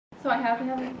So I have to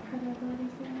have a credibility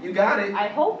statement? You got it. I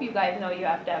hope you guys know you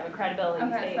have to have a credibility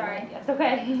statement. Sorry. Yes,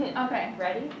 okay. Okay.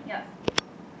 Ready? Yes.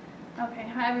 Okay,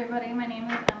 hi everybody, my name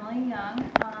is Emily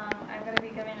Young. I'm going to be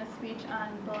giving a speech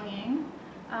on bullying.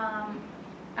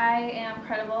 I am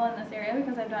credible in this area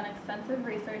because I've done extensive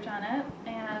research on it,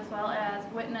 and as well as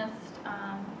witnessed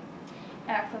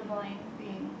acts of bullying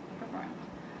being performed.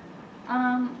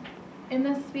 In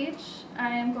this speech, I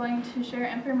am going to share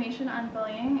information on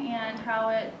bullying and how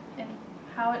it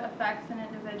affects an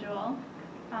individual,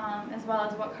 as well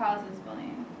as what causes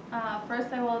bullying.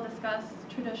 First, I will discuss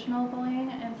traditional bullying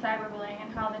and cyberbullying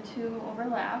and how the two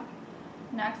overlap.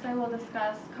 Next, I will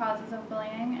discuss causes of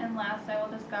bullying, and last, I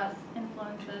will discuss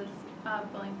influences of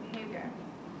bullying behavior.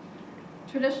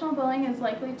 Traditional bullying is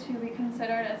likely to be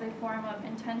considered as a form of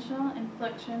intentional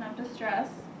infliction of distress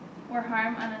or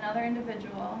harm on another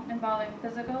individual involving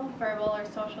physical, verbal, or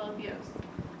social abuse.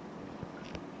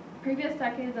 Previous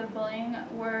decades of bullying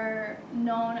were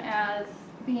known as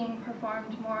being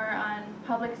performed more on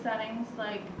public settings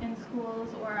like in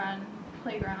schools or on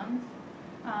playgrounds,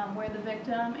 where the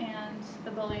victim and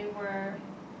the bully were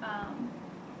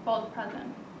both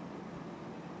present.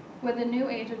 With the new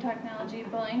age of technology,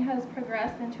 bullying has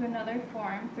progressed into another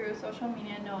form through social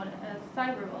media known as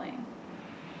cyberbullying.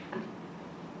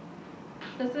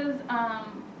 This is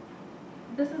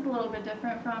a little bit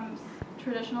different from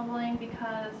traditional bullying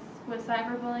because with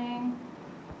cyberbullying,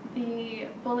 the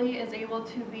bully is able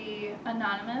to be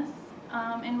anonymous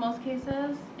in most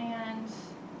cases, and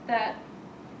that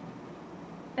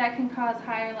can cause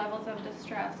higher levels of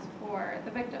distress for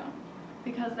the victim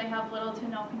because they have little to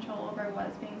no control over what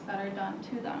is being said or done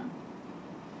to them.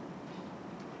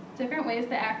 Different ways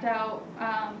to act out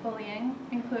bullying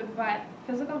include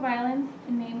physical violence,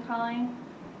 name-calling,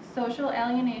 social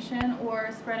alienation,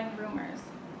 or spreading rumors.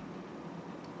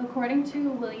 According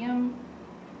to William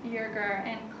Yerger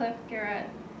and Cliff Garrett,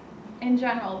 in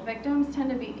general, victims tend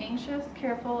to be anxious,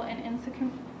 careful, and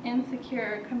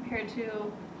insecure compared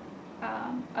to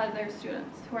other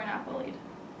students who are not bullied.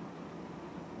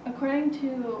 According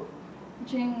to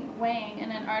Jing Wang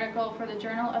in an article for the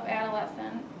Journal of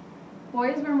Adolescent,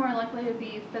 boys were more likely to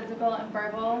be physical and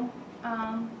verbal,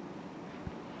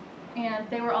 and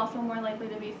they were also more likely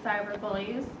to be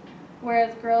cyberbullies,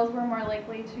 whereas girls were more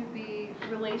likely to be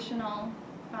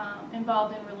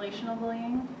involved in relational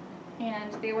bullying,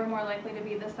 and they were more likely to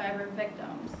be the cyber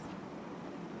victims.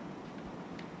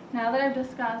 Now that I've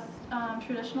discussed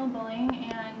traditional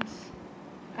bullying and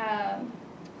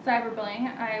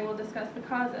cyberbullying, I will discuss the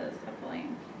causes of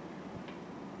bullying.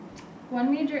 One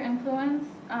major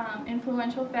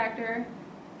influential factor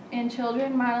in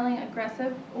children modeling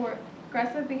aggressive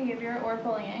behavior or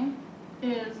bullying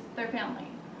is their family.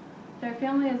 Their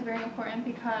family is very important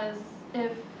because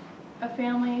if a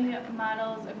family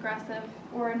models aggressive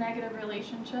or negative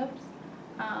relationships,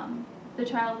 the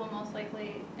child will most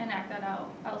likely enact that out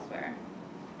elsewhere.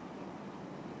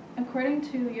 According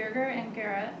to Yerger and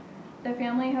Garrett, the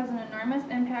family has an enormous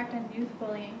impact on youth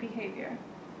bullying behavior.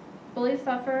 Bullies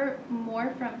suffer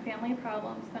more from family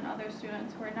problems than other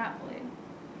students who are not bullied.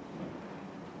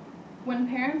 When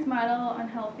parents model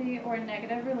unhealthy or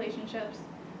negative relationships,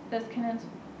 this can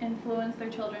influence their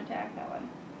children to act that way.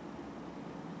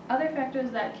 Other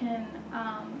factors that can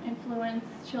influence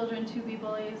children to be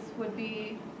bullies would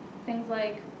be things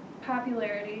like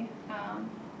popularity,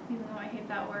 even though I hate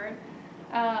that word,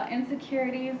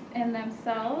 insecurities in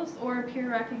themselves, or peer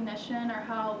recognition, or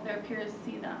how their peers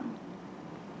see them.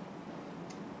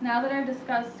 Now that I've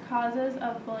discussed causes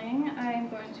of bullying, I am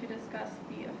going to discuss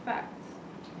the effects.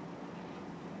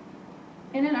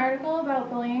 In an article about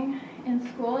bullying in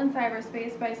school and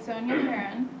cyberspace by Sonia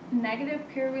Heron, negative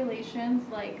peer relations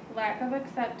like lack of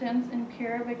acceptance and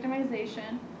peer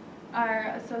victimization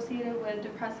are associated with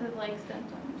depressive-like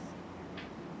symptoms.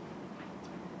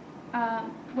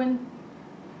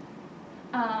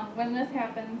 When this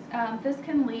happens, this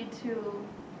can lead to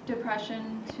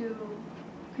depression to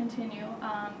continue,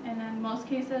 and in most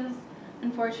cases,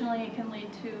 unfortunately, it can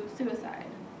lead to suicide.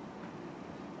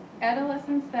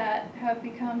 Adolescents that have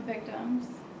become victims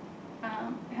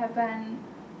have been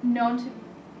known to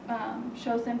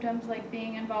show symptoms like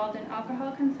being involved in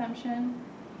alcohol consumption,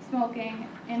 smoking,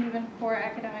 and even poor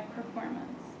academic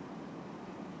performance.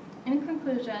 In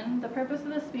conclusion, the purpose of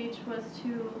the speech was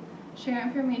to share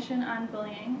information on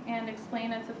bullying and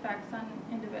explain its effects on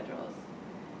individuals.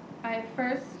 I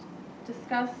first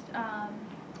discussed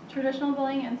traditional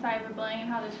bullying and cyberbullying and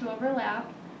how the two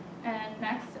overlap, and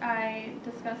next I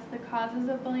discussed the causes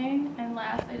of bullying, and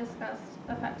last I discussed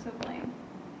effects of bullying.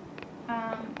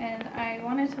 And I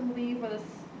wanted to leave with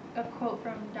a quote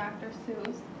from Dr.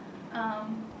 Seuss,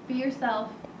 be yourself,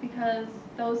 because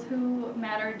those who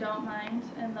matter don't mind,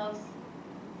 and those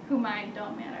who mind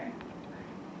don't matter.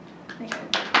 Thank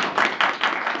you.